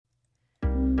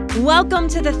Welcome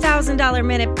to the $1,000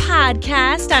 Minute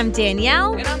Podcast. I'm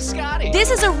Danielle. And I'm Scotty. This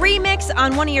is a remix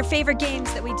on one of your favorite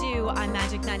games that we do on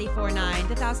Magic 94.9,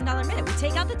 the $1,000 Minute. We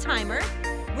take out the timer.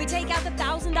 We take out the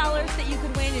 $1,000 that you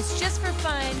could win. It's just for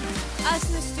fun. Us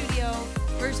in the studio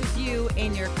versus you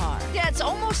in your car. Yeah, it's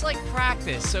almost like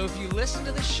practice. So if you listen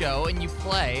to the show and you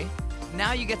play,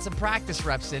 now you get some practice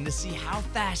reps in to see how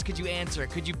fast could you answer it.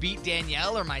 Could you beat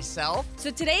Danielle or myself?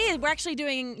 So today we're actually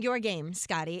doing your game,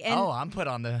 Scotty. And I'm put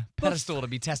on the pedestal to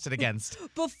be tested against.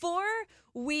 Before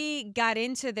we got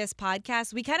into this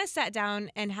podcast, we kind of sat down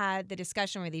and had the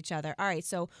discussion with each other. All right,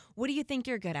 so what do you think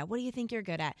you're good at? What do you think you're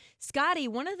good at? Scotty,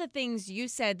 one of the things you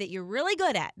said that you're really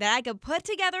good at that I could put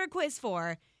together a quiz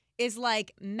for is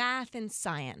like math and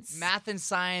science. Math and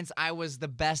science I was the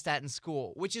best at in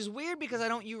school, which is weird because I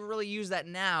don't really use that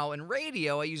now. In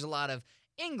radio, I use a lot of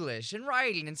English and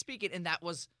writing and speaking, and that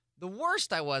was the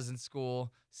worst I was in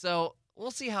school. So we'll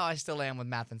see how I still am with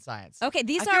math and science. Okay, I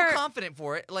feel confident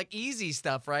for it. Like easy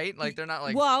stuff, right? Like they're not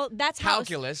like that's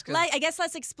calculus. I guess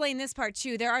let's explain this part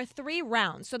too. There are 3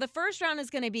 rounds. So the first round is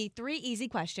going to be 3 easy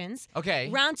questions. Okay.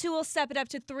 Round 2 will step it up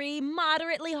to 3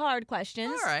 moderately hard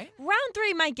questions. All right. Round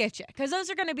 3 might get you because those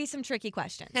are going to be some tricky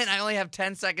questions. And I only have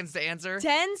 10 seconds to answer?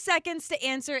 10 seconds to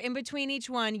answer in between each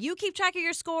one. You keep track of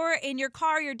your score in your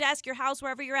car, your desk, your house,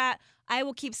 wherever you're at. I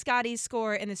will keep Scotty's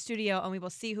score in the studio, and we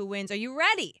will see who wins. Are you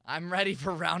ready? I'm ready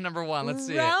for round number 1. Let's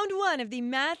see Round 1 of the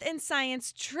math and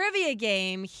science trivia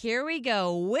game. Here we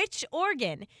go. Which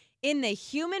organ in the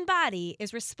human body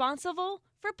is responsible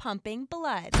for pumping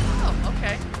blood? Oh,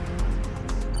 okay.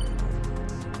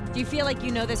 Do you feel like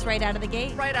you know this right out of the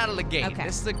gate? Right out of the gate. Okay.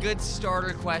 This is a good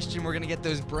starter question. We're going to get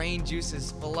those brain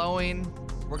juices flowing.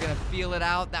 We're going to feel it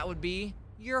out. That would be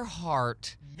your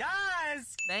heart.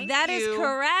 Yes! Thank you. That is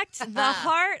correct. The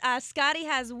heart. Scotty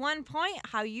has 1 point.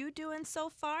 How you doing so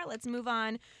far? Let's move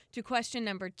on to question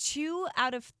number 2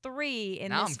 out of 3.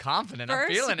 Now I'm confident. I'm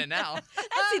feeling it now.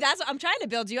 See, that's what I'm trying to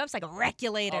build you up. It's like a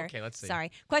regulator. Okay, let's see.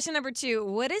 Sorry. Question number 2.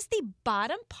 What is the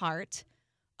bottom part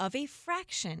of a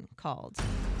fraction called?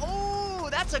 Oh,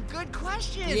 that's a good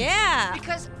question. Yeah.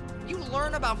 Because you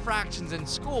learn about fractions in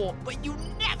school, but you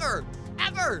never,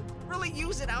 ever really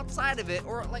use it outside of it.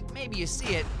 Or like maybe you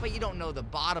see it, but you don't know the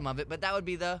bottom of it. But that would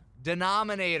be the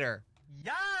denominator.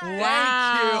 Yes!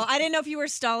 Wow. I didn't know if you were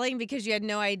stalling because you had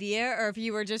no idea or if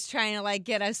you were just trying to like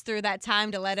get us through that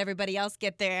time to let everybody else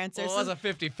get their answers. Well, it was a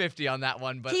 50-50 on that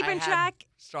one, but I had track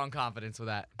strong confidence with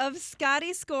that. Of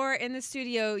Scotty's score in the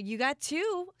studio. You got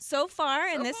 2 so far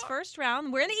in this first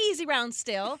round. We're in the easy round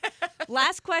still.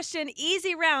 Last question,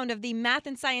 easy round of the math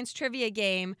and science trivia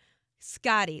game.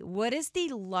 Scotty, what is the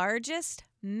largest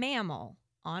mammal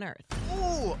on Earth?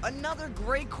 Ooh, another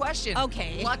great question.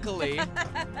 Okay. Luckily,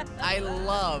 I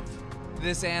love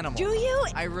this animal. Do you?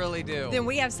 I really do. Then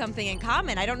we have something in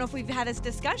common. I don't know if we've had this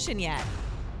discussion yet.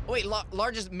 Wait,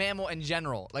 largest mammal in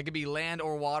general. Like it'd be land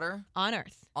or water? On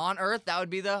Earth. On Earth, that would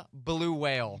be the blue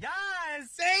whale. Yes!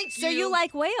 Thank you. So you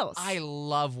like whales? I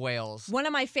love whales. One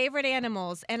of my favorite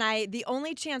animals, and the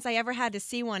only chance I ever had to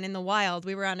see one in the wild,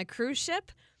 we were on a cruise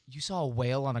ship. You saw a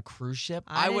whale on a cruise ship?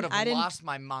 I would have lost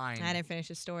my mind. I didn't finish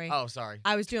the story. Oh, sorry.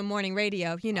 I was doing morning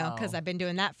radio, because I've been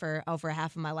doing that for over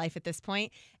half of my life at this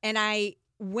point. And I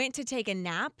went to take a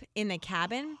nap in the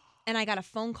cabin, and I got a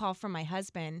phone call from my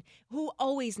husband, who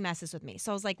always messes with me.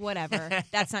 So I was like, whatever,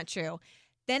 that's not true.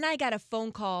 Then I got a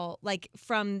phone call, like,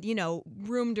 from,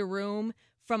 room to room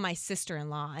from my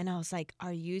sister-in-law. And I was like,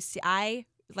 are you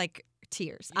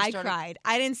tears. I cried.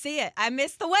 I didn't see it. I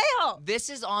missed the whale. This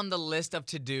is on the list of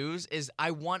to-dos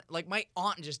my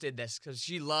aunt just did this because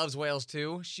she loves whales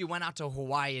too. She went out to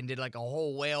Hawaii and did like a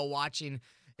whole whale watching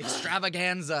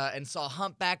extravaganza and saw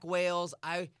humpback whales.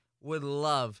 I would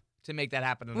love to make that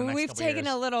happen in the next couple years. We've taken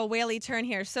a little whaley turn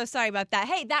here. So sorry about that.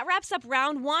 Hey, that wraps up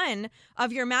round 1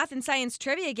 of your math and science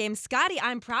trivia game. Scotty,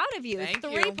 I'm proud of you. Thank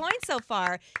 3 you. points so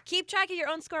far. Keep track of your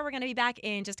own score. We're going to be back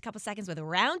in just a couple seconds with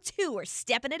round 2. We're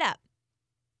stepping it up.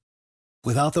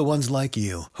 Without the ones like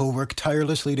you, who work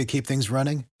tirelessly to keep things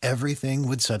running, everything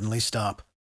would suddenly stop.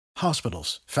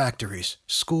 Hospitals, factories,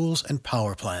 schools, and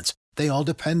power plants, they all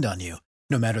depend on you.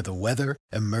 No matter the weather,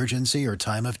 emergency, or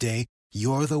time of day,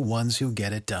 you're the ones who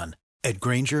get it done. At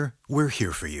Grainger, we're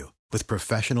here for you with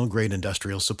professional-grade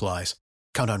industrial supplies.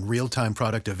 Count on real-time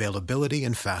product availability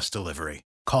and fast delivery.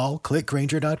 Call,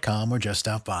 clickgrainger.com, or just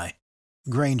stop by.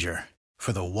 Grainger,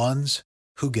 for the ones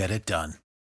who get it done.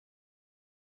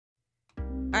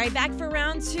 All right, back for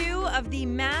round 2 of the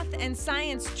math and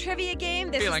science trivia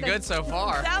game. This Feeling is the good so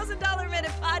far. $1,000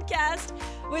 Minute Podcast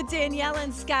with Danielle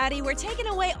and Scotty. We're taking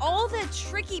away all the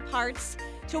tricky parts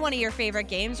to one of your favorite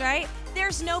games, right?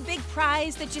 There's no big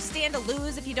prize that you stand to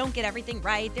lose if you don't get everything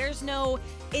right. There's no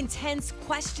intense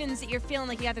questions that you're feeling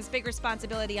like you got this big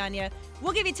responsibility on you.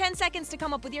 We'll give you 10 seconds to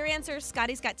come up with your answers.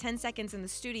 Scotty's got 10 seconds in the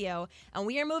studio, and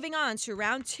we are moving on to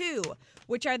round 2,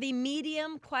 which are the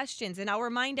medium questions. And I'll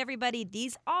remind everybody,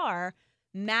 these are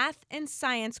math and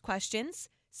science questions,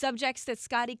 subjects that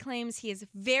Scotty claims he is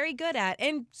very good at,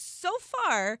 and so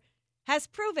far has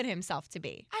proven himself to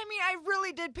be. I mean, I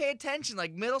really did pay attention.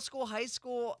 Like middle school, high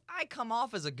school, I come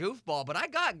off as a goofball, but I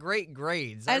got great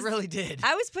grades. I really did.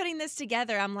 I was putting this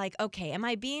together. I'm like, okay, am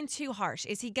I being too harsh?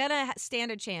 Is he gonna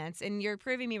stand a chance? And you're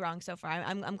proving me wrong so far.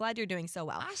 I'm glad you're doing so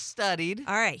well. I studied.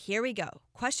 All right, here we go.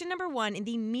 Question number 1 in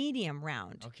the medium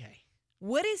round. Okay.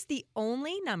 What is the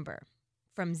only number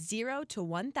from 0 to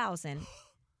 1,000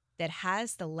 that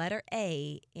has the letter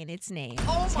A in its name?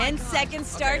 Oh my 10 gosh. seconds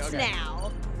starts Okay.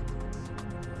 now.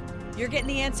 You're getting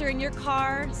the answer in your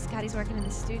car. Scotty's working in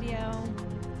the studio.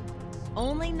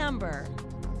 Only number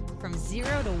from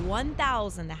 0 to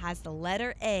 1,000 that has the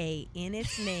letter A in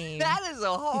its name. That is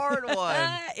a hard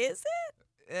one. Is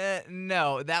it?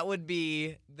 No, that would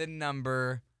be the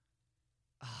number.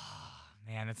 Oh,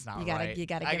 man, it's not right. You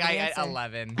gotta give an answer.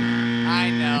 11. I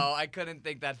know. I couldn't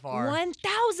think that far.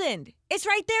 1,000. It's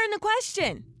right there in the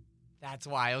question. That's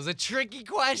why. It was a tricky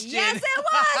question. Yes, it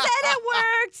was, and it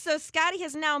worked. So Scotty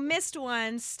has now missed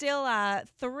one. Still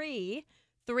 3.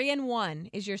 3-1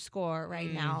 is your score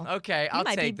right now. Okay, I'll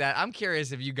might take that. I'm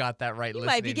curious if you got that right You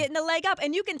listening. might be getting a leg up,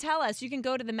 and you can tell us. You can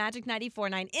go to the Magic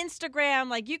 94.9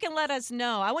 Instagram. Like, you can let us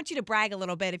know. I want you to brag a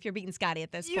little bit if you're beating Scotty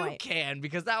at this You point. can,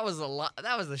 because that was a lot.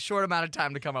 That was a short amount of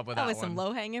time to come up with that was one. some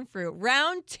low-hanging fruit.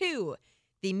 Round 2,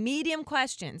 the medium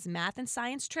questions, math and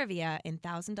science trivia in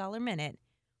 $1,000 minute.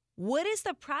 What is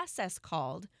the process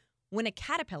called when a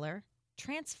caterpillar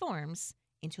transforms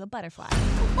into a butterfly?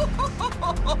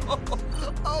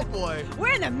 Oh, boy.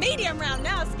 We're in the medium round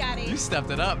now, Scotty. You stepped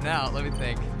it up now. Let me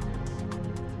think.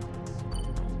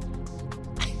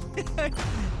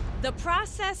 The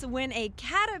process when a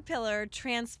caterpillar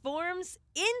transforms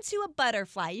into a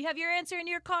butterfly. You have your answer in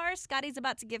your car. Scotty's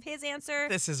about to give his answer.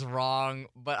 This is wrong,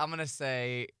 but I'm going to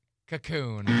say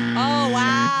cocoon. Oh,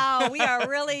 wow. We are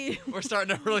really... We're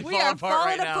starting to really we fall are apart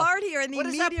falling right now. apart here in the What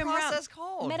is medium that process round.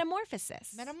 called?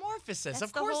 Metamorphosis. Metamorphosis. That's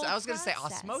Of the course. whole I was going to say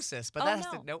process. osmosis, but Oh,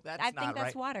 that's no. nope, that's I not think that's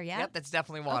right. water, yeah? Yep, that's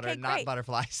definitely water, Okay, not great.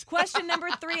 butterflies. Question number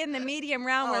 3 in the medium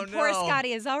round where Oh, poor no.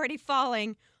 Scotty is already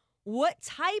falling. What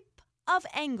type of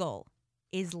angle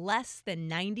is less than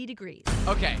 90 degrees?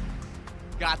 Okay.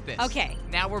 Got this. Okay.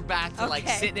 Now we're back to like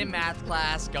Okay. sitting in math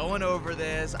class, going over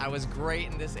this. I was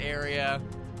great in this area.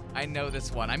 I know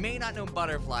this one. I may not know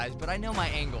butterflies, but I know my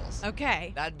angles.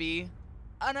 Okay. That'd be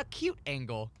an acute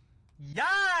angle.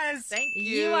 Yes! Thank you.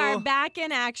 You are back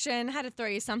in action. Had to throw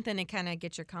you something to kind of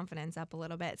get your confidence up a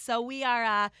little bit. So we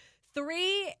are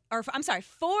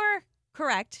 4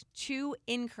 correct, 2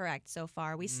 incorrect so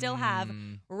far. We still have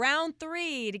round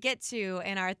 3 to get to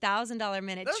in our $1,000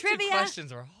 minute Those trivia. two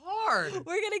questions are hard.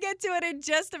 We're going to get to it in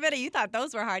just a minute. You thought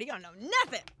those were hard. You don't know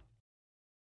nothing.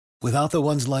 Without the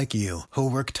ones like you, who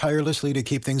work tirelessly to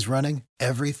keep things running,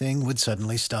 everything would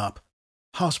suddenly stop.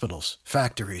 Hospitals,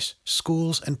 factories,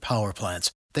 schools, and power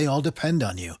plants, they all depend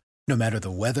on you. No matter the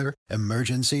weather,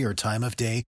 emergency, or time of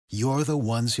day, you're the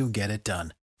ones who get it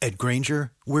done. At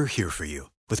Grainger, we're here for you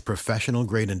with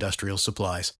professional-grade industrial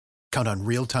supplies. Count on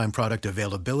real-time product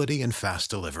availability and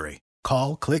fast delivery.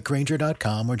 Call,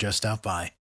 clickgrainger.com, or just stop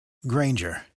by.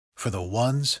 Grainger, for the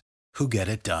ones who get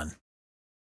it done.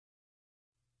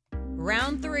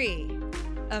 Round 3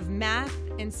 of math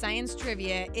and science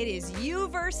trivia. It is you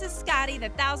versus Scotty, the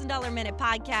 $1,000 minute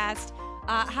podcast.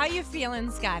 How you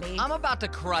feeling, Scotty? I'm about to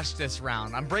crush this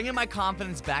round. I'm bringing my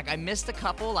confidence back. I missed a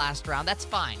couple last round. That's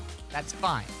fine. That's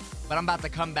fine. But I'm about to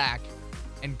come back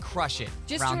and crush it.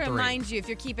 Just round to 3. remind you, if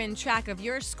you're keeping track of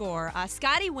your score,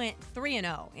 Scotty went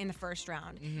 3-0 in the first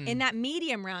round. In that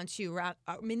medium round,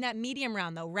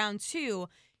 round 2,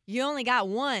 you only got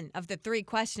 1 of the 3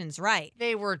 questions right.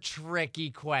 They were tricky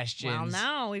questions. Well,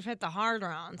 now we've hit the hard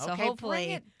round, so Okay,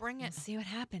 hopefully bring it. we'll see what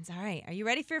happens. All right, are you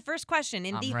ready for your first question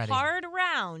in I'm the ready. hard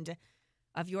round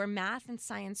of your math and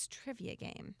science trivia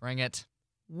game? Bring it.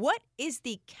 What is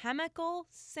the chemical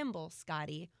symbol,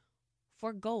 Scotty,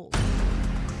 for gold?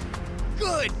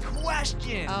 Good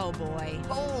question. Oh, boy.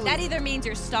 Holy. That either means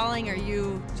you're stalling or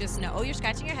you just know. Oh, you're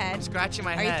scratching your head. I'm scratching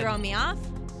my Are head. you throwing me off?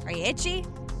 Are you itchy?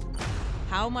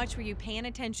 How much were you paying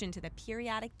attention to the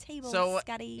periodic table, So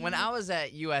Scotty? when I was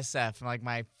at USF, like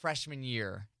my freshman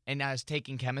year, and I was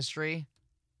taking chemistry,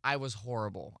 I was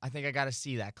horrible. I think I got to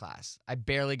C that class. I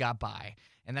barely got by,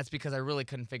 and that's because I really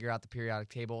couldn't figure out the periodic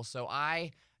table. So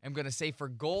I am going to say for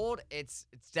gold, it's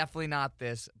definitely not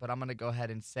this, but I'm going to go ahead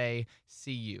and say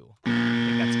CU. I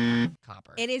think that's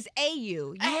copper. It is AU.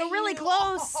 You were really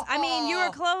close. I mean, you were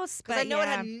close, but I know it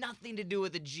had nothing to do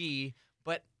with a G,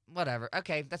 but whatever.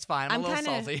 Okay, that's fine. I'm a little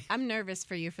salty. I'm nervous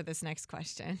for you for this next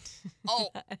question. Oh,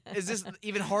 is this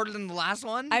even harder than the last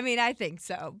one? I mean, I think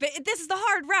so. But this is the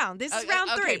hard round. This is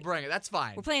round 3. Okay, bring it. That's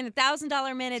fine. We're playing the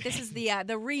 $1,000 minute. This is the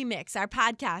remix, our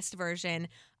podcast version.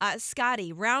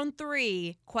 Scotty, round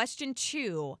 3, question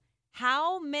 2.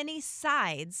 How many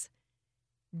sides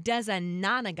does a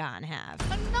nonagon have?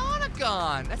 A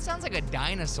nonagon. That sounds like a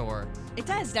dinosaur. It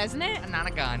does, doesn't it? A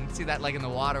nonagon. See that like in the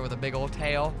water with a big old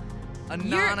tail? A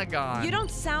nonagon. You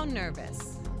don't sound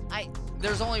nervous.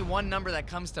 There's only one number that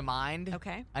comes to mind.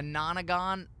 Okay. A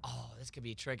nonagon. Oh, this could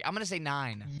be tricky. I'm going to say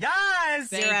 9.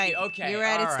 Yes! You're right. Okay. You're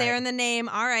right. It's there right. in the name.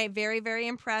 All right. Very, very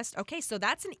impressed. Okay, so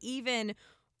that's an even.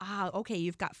 Okay,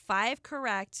 you've got 5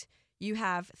 correct. You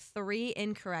have 3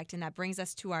 incorrect, and that brings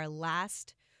us to our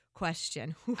last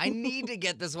question. I need to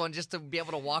get this one just to be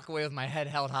able to walk away with my head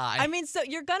held high. I mean, so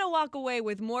you're going to walk away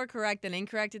with more correct than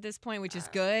incorrect at this point, which is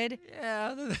good.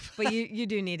 Yeah. But you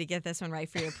do need to get this one right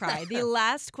for your pride. The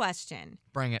last question.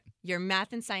 Bring it. Your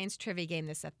math and science trivia game.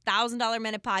 This is a $1,000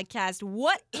 minute podcast.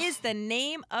 What is the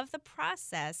name of the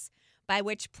process by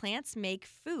which plants make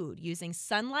food using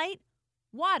sunlight,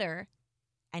 water,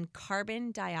 and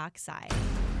carbon dioxide?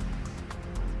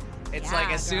 It's Yeah,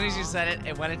 like as soon as you girl. said it,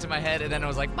 it went into my head, and then I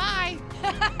was like, bye.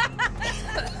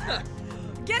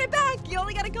 Get it back. You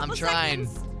only got a couple I'm trying.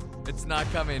 seconds. It's not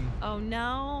coming. Oh,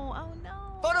 no. Oh,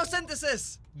 no.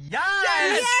 Photosynthesis. Yes!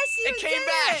 Yes, you It came did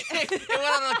back. It went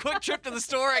on a quick trip to the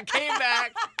store. It came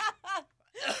back.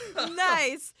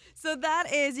 Nice. So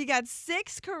that is, you got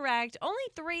 6 correct, only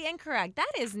 3 incorrect.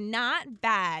 That is not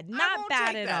bad. I Not won't bad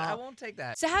take at that. all. I won't take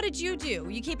that. So how did you do?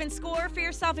 You keeping score for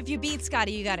yourself? If you beat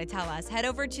Scotty, you got to tell us. Head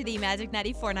over to the Magic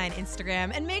 94.9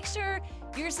 Instagram and make sure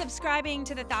you're subscribing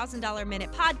to the $1,000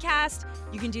 Minute podcast.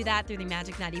 You can do that through the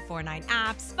Magic 94.9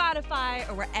 app, Spotify,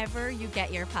 or wherever you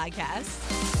get your podcasts.